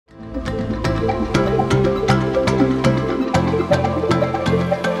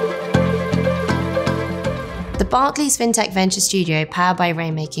The Barclays FinTech Venture studio powered by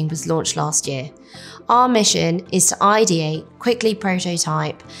Rainmaking was launched last year. Our mission is to ideate, quickly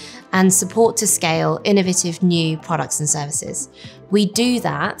prototype, and support to scale innovative new products and services. We do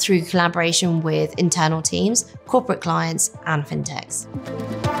that through collaboration with internal teams, corporate clients, and FinTechs.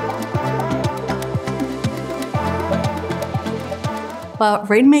 Well,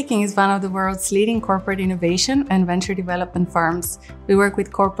 Rainmaking is one of the world's leading corporate innovation and venture development firms. We work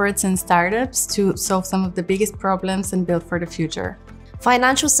with corporates and startups to solve some of the biggest problems and build for the future.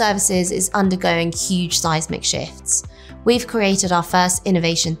 Financial services is undergoing huge seismic shifts. We've created our first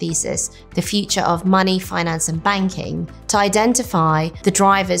innovation thesis, the future of money, finance, and banking, to identify the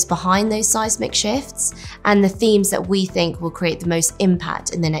drivers behind those seismic shifts and the themes that we think will create the most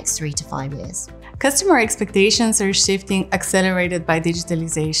impact in the next 3 to 5 years. Customer expectations are shifting, accelerated by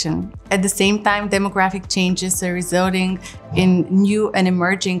digitalization. At the same time, demographic changes are resulting in new and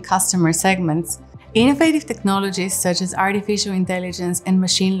emerging customer segments. Innovative technologies such as artificial intelligence and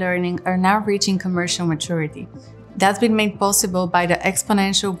machine learning are now reaching commercial maturity. That's been made possible by the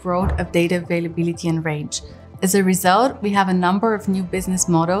exponential growth of data availability and range. As a result, we have a number of new business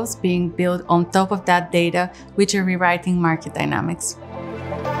models being built on top of that data, which are rewriting market dynamics.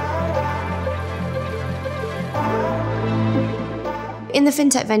 In the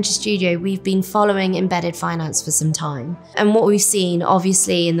FinTech Venture studio, we've been following embedded finance for some time. And what we've seen,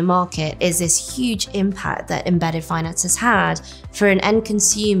 obviously, in the market is this huge impact that embedded finance has had for an end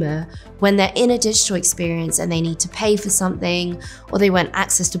consumer when they're in a digital experience and they need to pay for something or they want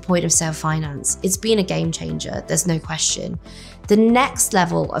access to point of sale finance. It's been a game changer, there's no question. The next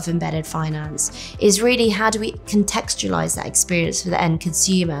level of embedded finance is really how do we contextualize that experience for the end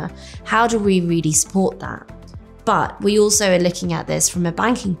consumer? How do we really support that? But we also are looking at this from a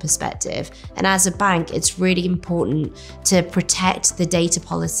banking perspective. And as a bank, it's really important to protect the data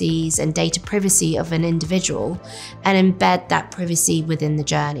policies and data privacy of an individual and embed that privacy within the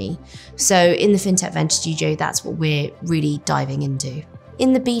journey. So in the FinTech Venture Studio, that's what we're really diving into.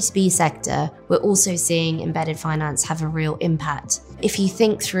 In the B2B sector, we're also seeing embedded finance have a real impact. If you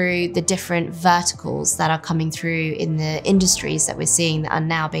think through the different verticals that are coming through in the industries that we're seeing that are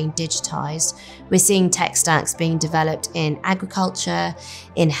now being digitized, we're seeing tech stacks being developed in agriculture,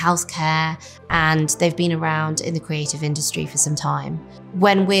 in healthcare, and they've been around in the creative industry for some time.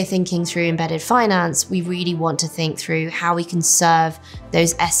 When we're thinking through embedded finance, we really want to think through how we can serve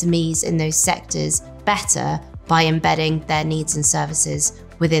those SMEs in those sectors better by embedding their needs and services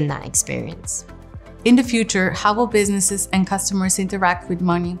within that experience. In the future, how will businesses and customers interact with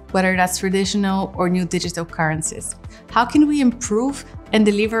money, whether that's traditional or new digital currencies? How can we improve and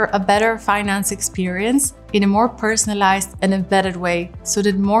deliver a better finance experience in a more personalized and embedded way so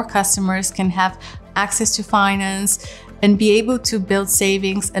that more customers can have access to finance and be able to build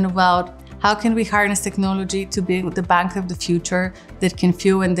savings and wealth? How can we harness technology to build the bank of the future that can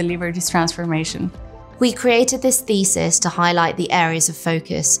fuel and deliver this transformation? We created this thesis to highlight the areas of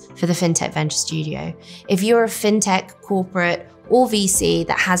focus for the FinTech Venture Studio. If you're a FinTech, corporate, or VC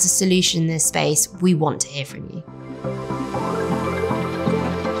that has a solution in this space, we want to hear from you.